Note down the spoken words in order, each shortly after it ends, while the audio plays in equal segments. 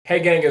Hey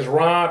gang, it's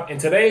Rob. In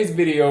today's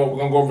video, we're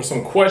gonna go over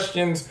some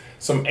questions,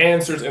 some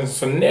answers, and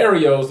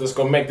scenarios that's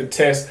gonna make the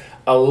test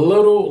a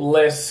little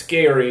less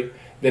scary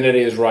than it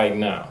is right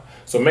now.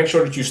 So make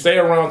sure that you stay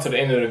around to the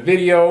end of the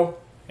video,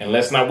 and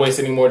let's not waste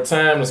any more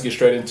time. Let's get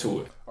straight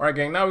into it. All right,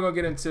 gang, now we're gonna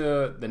get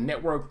into the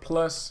Network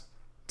Plus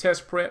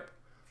test prep.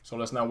 So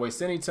let's not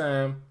waste any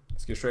time.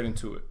 Let's get straight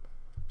into it.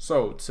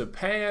 So to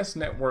pass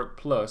Network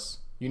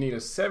Plus, you need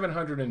a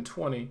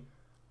 720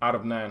 out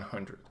of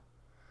 900.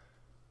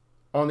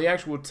 On the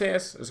actual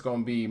test, it's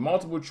going to be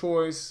multiple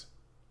choice,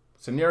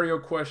 scenario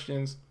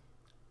questions,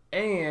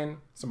 and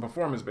some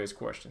performance-based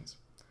questions.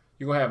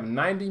 You're going to have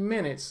 90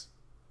 minutes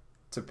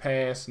to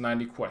pass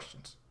 90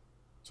 questions.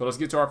 So let's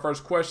get to our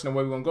first question. The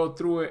way we're going to go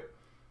through it,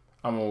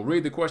 I'm going to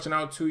read the question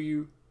out to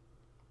you.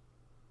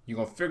 You're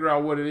going to figure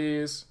out what it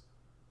is.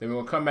 Then we're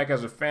going to come back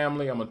as a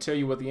family. I'm going to tell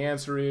you what the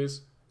answer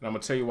is, and I'm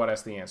going to tell you why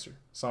that's the answer.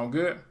 Sound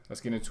good? Let's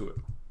get into it.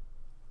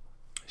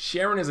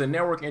 SHARON is a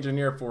network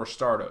engineer for a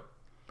startup.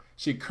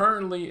 She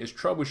currently is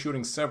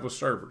troubleshooting several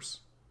servers.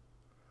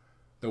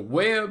 The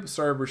web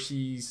server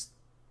she's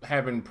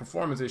having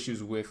performance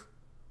issues with,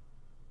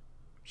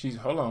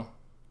 hold on,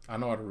 I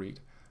know how to read.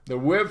 The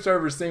web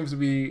server seems to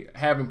be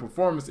having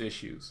performance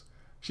issues.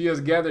 She has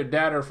gathered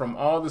data from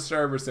all the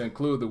servers to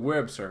include the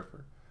web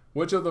server.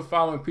 Which of the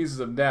following pieces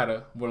of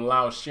data would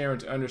allow SHARON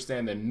to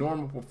understand the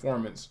normal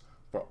performance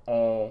for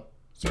all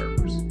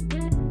servers?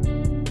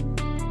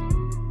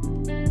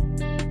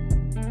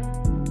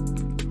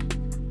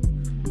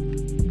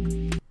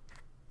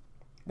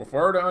 For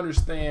her to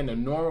understand the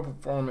normal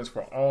performance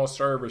for all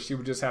servers, she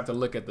would just have to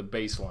look at the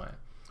baseline.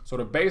 So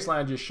the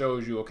baseline just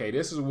shows you, okay,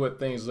 this is what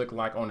things look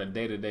like on a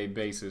day-to-day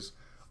basis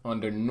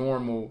under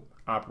normal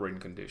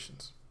operating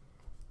conditions.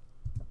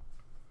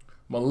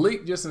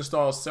 Malik just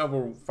installed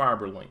several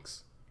fiber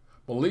links.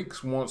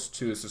 Malik wants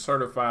to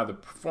certify the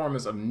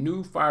performance of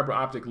new fiber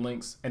optic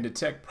links and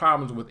detect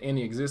problems with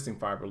any existing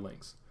fiber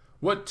links.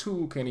 What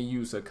tool can he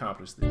use to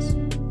accomplish this?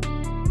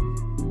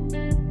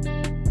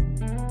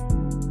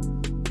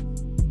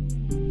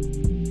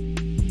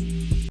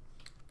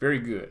 Very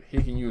good.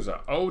 He can use an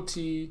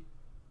OTDR.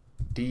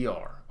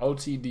 All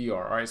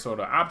right, so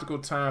the optical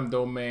time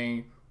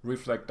domain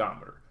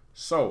reflectometer.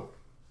 So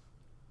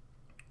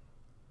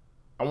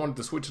I wanted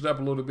to switch it up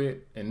a little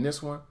bit in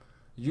this one.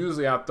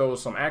 Usually I throw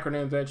some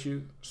acronyms at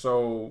you,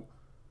 so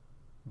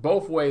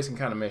both ways can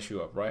kind of mess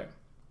you up, right?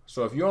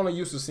 So if you're only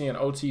used to seeing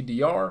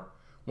OTDR,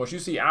 once you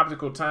see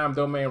optical time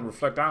domain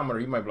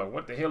reflectometer, you might be like,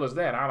 what the hell is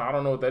that? I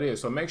don't know what that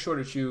is. So make sure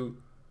that you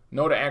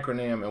know the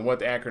acronym and what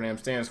the acronym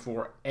stands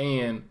for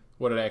and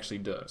what it actually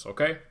does,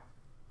 okay?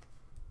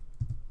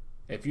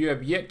 If you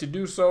have yet to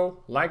do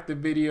so, like the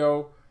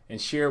video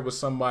and share it with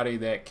somebody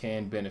that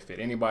can benefit.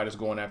 Anybody that's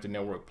going after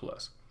Network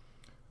Plus.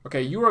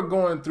 Okay, you are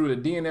going through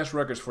the DNS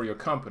records for your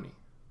company.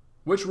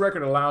 Which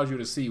record allows you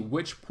to see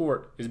which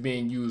port is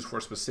being used for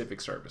specific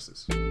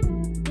services?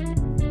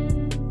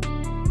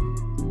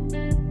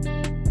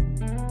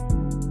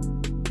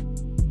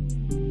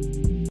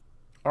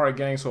 All right,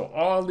 gang, so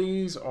all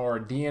these are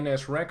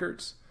DNS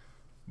records,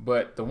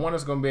 but the one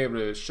that's going to be able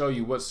to show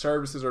you what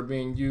services are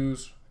being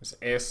used is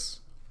SRV,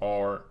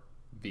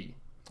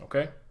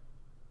 okay?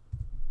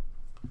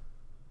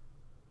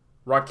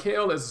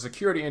 Raquel is a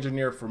security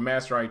engineer for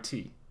Master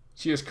IT.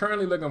 She is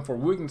currently looking for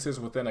weaknesses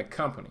within a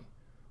company.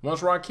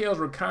 Once Raquel's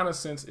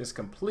reconnaissance is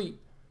complete,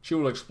 she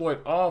will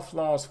exploit all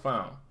flaws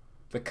found.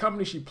 The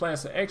company she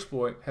plans to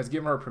exploit has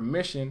given her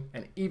permission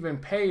and even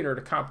paid her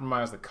to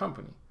compromise the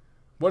company.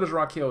 What is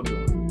Raquel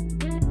doing?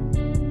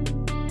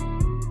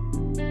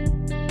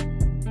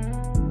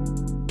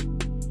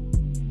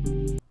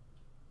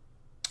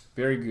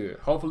 Very good.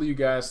 Hopefully you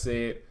guys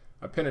said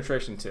a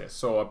penetration test.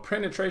 So a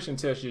penetration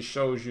test just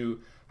shows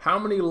you how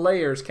many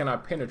layers can I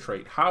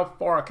penetrate? How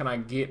far can I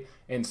get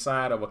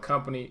inside of a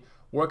company?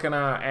 Where can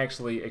I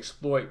actually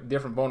exploit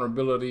different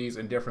vulnerabilities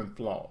and different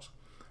flaws?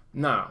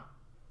 Now,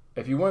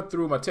 if you went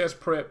through my test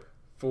prep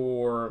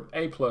for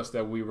A+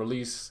 that we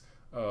released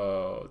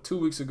 2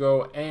 weeks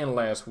ago and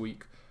last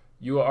week,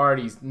 you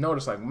already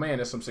noticed, like, man,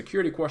 there's some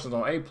security questions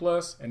on A+,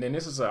 and then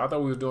this is I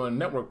thought we were doing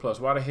Network Plus.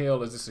 Why the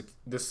hell is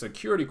this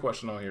security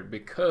question on here?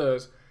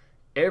 Because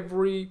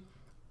every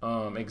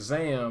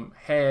exam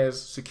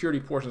has security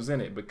portions in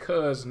it,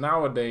 because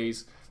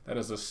nowadays that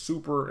is a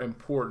super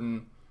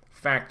important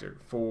factor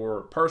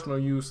for personal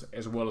use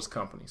as well as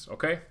companies,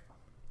 okay?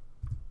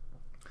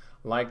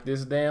 Like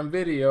this damn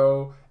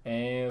video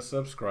and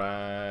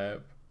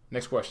subscribe.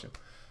 Next question.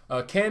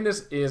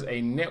 Candace is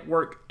a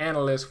network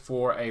analyst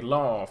for a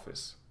law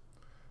office.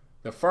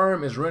 The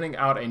firm is renting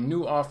out a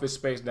new office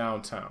space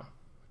downtown.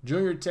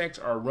 Junior techs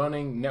are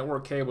running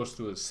network cables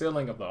through the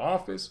ceiling of the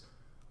office.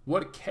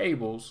 What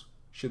cables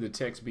should the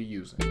techs be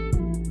using?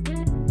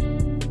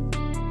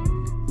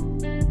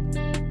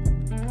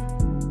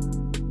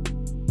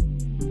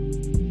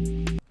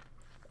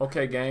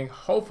 Okay, gang,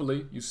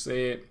 hopefully you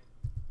said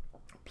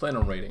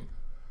plenum rating.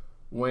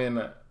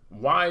 When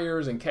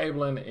wires and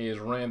cabling is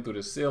ran through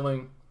the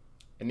ceiling,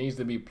 it needs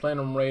to be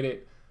plenum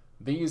rated.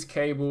 These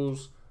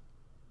cables,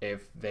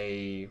 if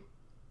they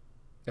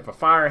if a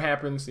fire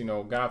happens, you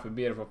know, God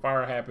forbid, if a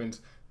fire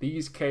happens,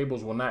 these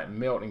cables will not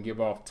melt and give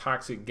off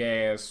toxic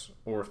gas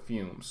or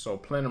fumes. So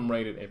plenum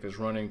rated if it's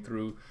running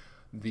through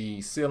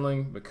the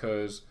ceiling,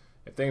 because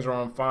if things are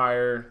on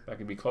fire, that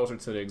can be closer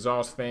to the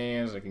exhaust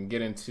fans, it can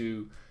get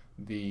into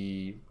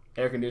the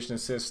air conditioning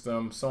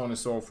system, so on and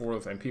so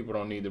forth, and people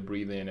don't need to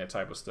breathe in that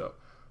type of stuff.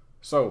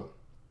 So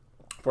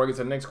before I get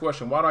to the next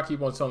question, why do I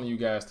keep on telling you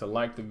guys to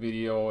like the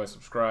video and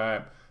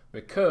subscribe?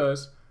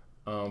 Because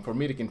for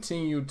me to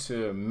continue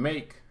to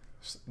make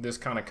this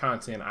kind of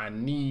content, I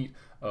need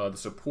the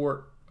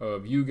support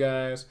of you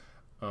guys,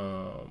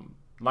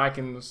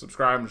 liking,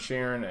 subscribing,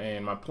 sharing,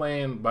 and my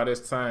plan by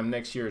this time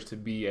next year is to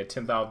be at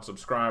 10,000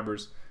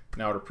 subscribers,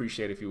 and I would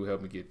appreciate if you would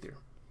help me get there.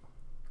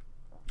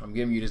 I'm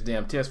giving you this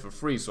damn test for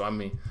free, so I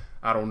mean,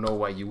 I don't know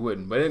why you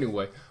wouldn't. But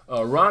anyway,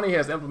 Ronnie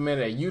has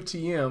implemented a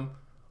UTM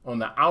on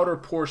the outer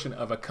portion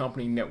of a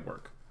company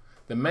network.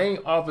 The main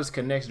office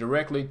connects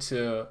directly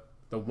to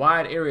the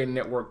wide area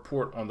network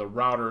port on the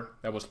router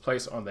that was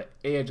placed on the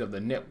edge of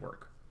the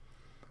network.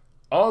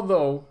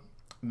 Although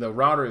the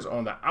router is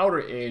on the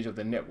outer edge of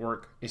the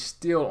network, it's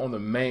still on the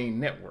main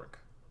network.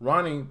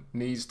 Ronnie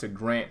needs to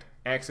grant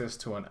access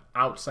to an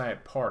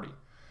outside party.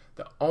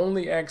 The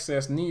only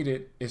access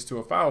needed is to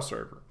a file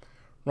server.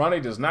 Ronnie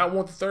does not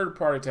want the third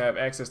party to have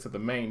access to the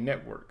main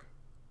network.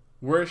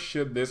 Where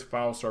should this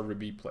file server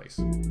be placed?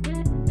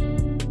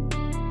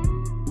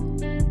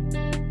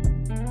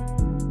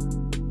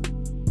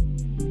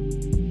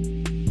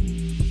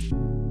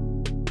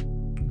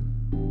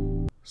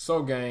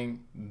 So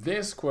gang,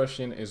 this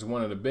question is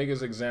one of the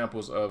biggest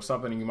examples of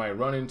something you might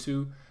run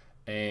into,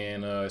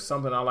 and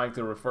something I like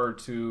to refer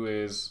to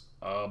as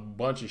a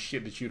bunch of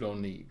shit that you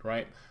don't need,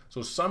 right?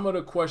 So some of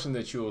the questions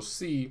that you'll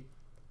see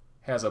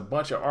has a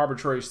bunch of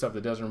arbitrary stuff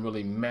that doesn't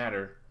really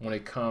matter when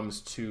it comes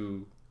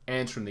to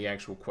answering the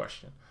actual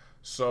question.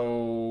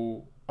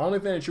 So only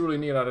thing that you really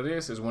need out of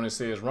this is when it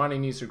says Ronnie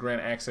needs to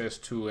grant access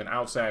to an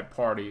outside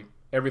party.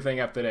 Everything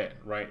after that,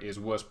 right, is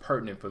what's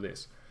pertinent for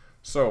this.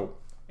 So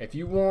if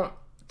you want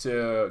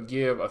to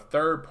give a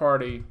third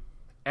party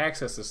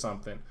access to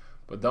something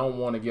but don't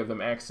want to give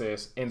them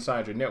access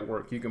inside your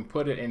network, you can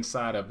put it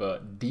inside of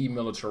a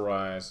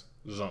demilitarized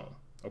zone.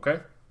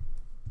 Okay,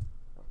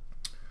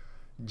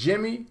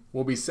 Jimmy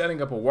will be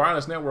setting up a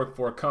wireless network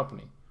for a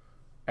company.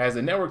 As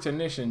a network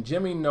technician,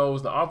 Jimmy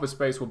knows the office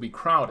space will be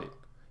crowded.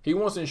 He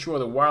wants to ensure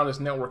the wireless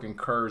network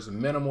incurs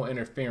minimal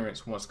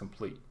interference once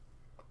complete.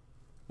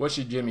 What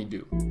should Jimmy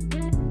do?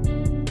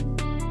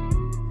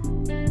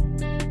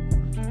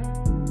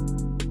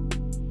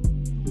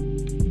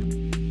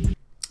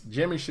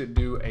 Jimmy should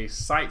do a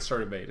site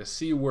survey to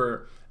see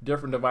where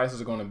different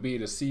devices are going to be,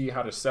 to see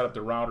how to set up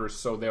the routers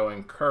so they'll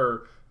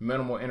incur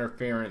minimal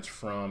interference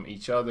from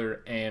each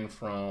other and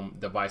from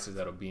devices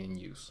that are being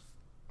used.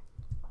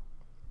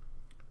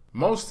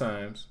 Most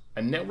times,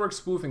 a network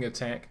spoofing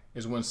attack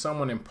is when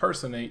someone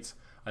impersonates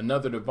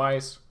another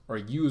device or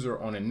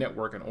user on a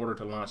network in order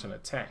to launch an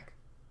attack.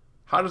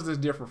 How does this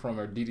differ from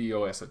a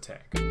DDoS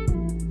attack?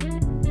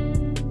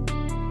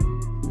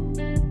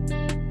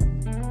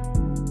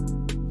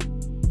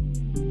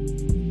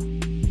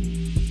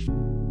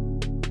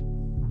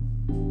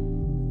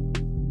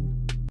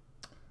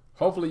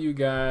 Hopefully you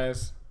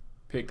guys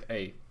picked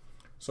A.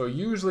 So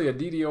usually a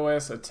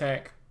DDoS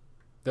attack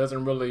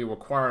doesn't really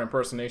require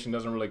impersonation,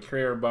 doesn't really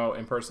care about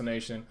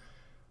impersonation.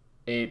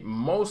 It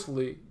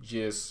mostly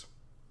just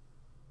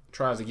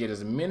tries to get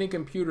as many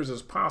computers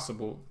as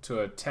possible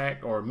to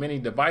attack, or many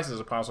devices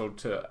as possible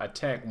to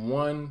attack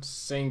one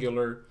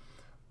singular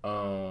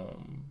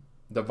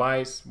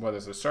device, whether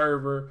it's a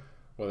server,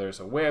 whether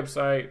it's a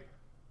website,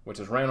 which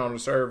is ran on the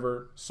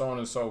server, so on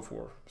and so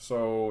forth.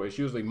 So it's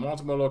usually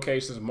multiple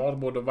locations,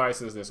 multiple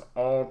devices that's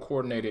all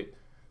coordinated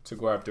to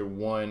go after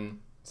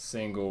one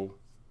single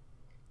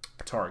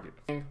target.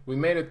 We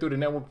made it through the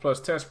Network Plus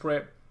test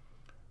prep.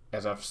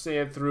 As I've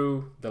said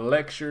through the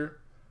lecture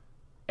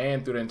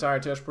and through the entire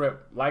test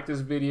prep, like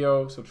this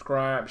video,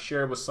 subscribe,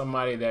 share it with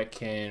somebody that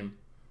can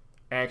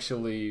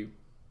actually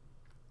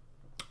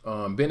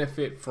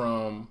benefit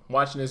from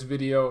watching this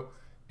video.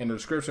 In the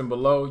description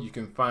below, you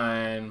can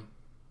find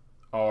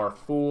our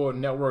full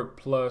Network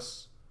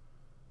Plus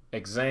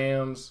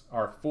exams,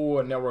 our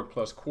full Network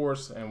Plus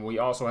course, and we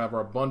also have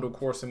our bundle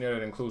course in there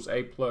that includes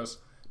A+,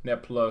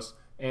 Net Plus,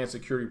 and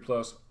Security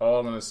Plus,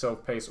 all in a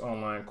self-paced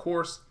online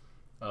course.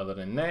 Other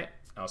than that,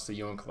 I'll see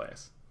you in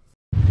class.